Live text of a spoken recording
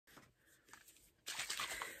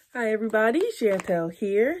Hi everybody, Shantal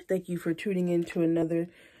here. Thank you for tuning in to another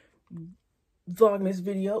Vlogmas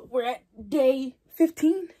video. We're at day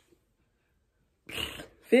 15.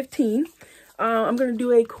 I'm going to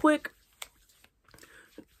do a quick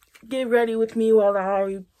get ready with me while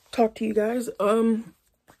I talk to you guys. How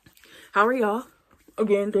are y'all?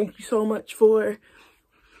 Again, thank you so much for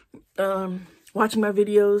watching my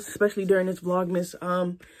videos, especially during this Vlogmas.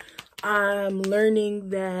 I'm learning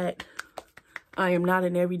that I am not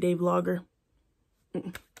an everyday vlogger.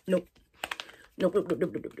 Nope.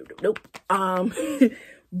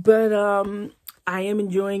 But I am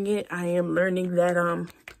enjoying it. I am learning that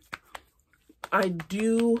I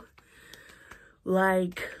do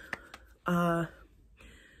like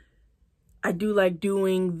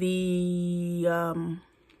doing the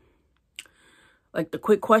like the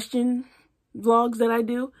quick question vlogs that I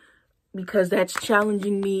do, because that's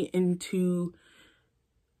challenging me into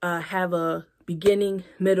have a beginning,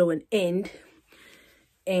 middle, and end.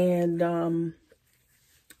 And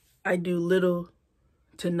I do little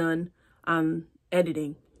to none on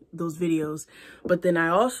editing those videos. But then I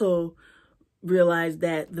also realized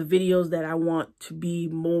that the videos that I want to be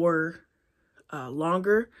more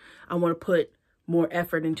longer, I want to put more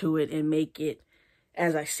effort into it and make it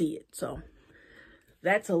as I see it. So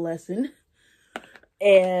that's a lesson.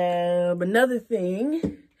 And another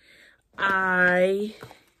thing,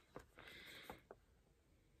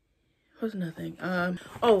 what's another thing?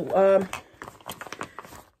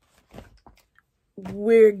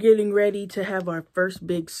 We're getting ready to have our first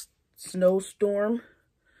big snowstorm.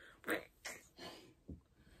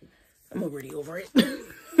 I'm already over it.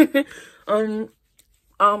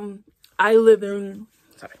 I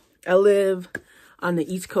live on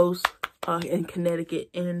the East Coast, in Connecticut,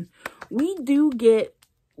 and we get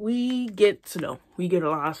snow. We get a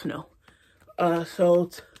lot of snow.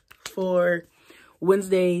 So for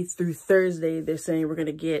Wednesday through Thursday, they're saying we're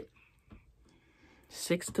gonna get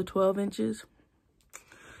 6 to 12 inches.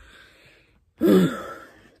 As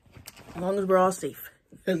long as we're all safe.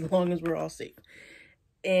 As long as we're all safe.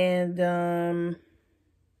 And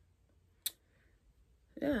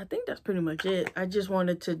yeah, I think that's pretty much it. I just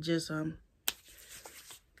wanted to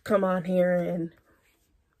come on here and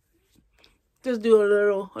just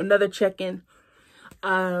do another check-in.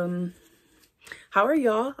 How are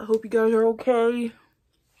y'all? I hope you guys are okay.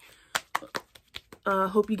 I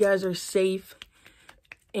hope you guys are safe.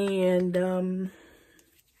 And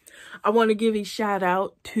I want to give a shout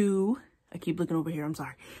out to, I keep looking over here, I'm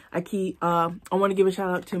sorry. I want to give a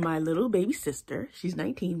shout out to my little baby sister. She's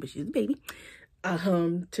 19, but she's a baby.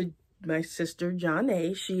 To my sister, John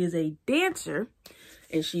A. She is a dancer,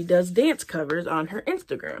 and she does dance covers on her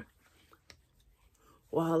Instagram.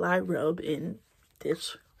 While I rub in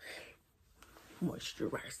this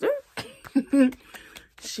moisturizer.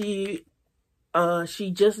 She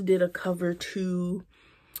just did a cover to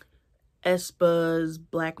Espa's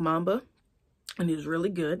Black Mamba, and it was really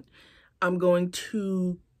good. I'm going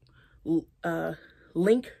to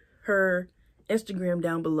link her Instagram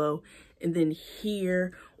down below, and then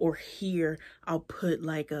here or here I'll put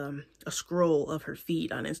like a scroll of her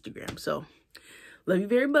feed on Instagram. So love you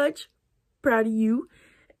very much, proud of you,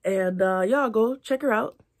 and y'all go check her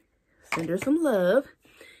out, send her some love.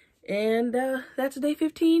 And that's day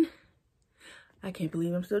 15. I can't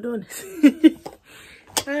believe I'm still doing this.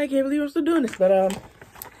 I can't believe I'm still doing this. But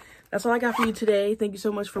that's all I got for you today. Thank you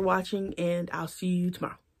so much for watching, and I'll see you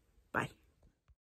tomorrow.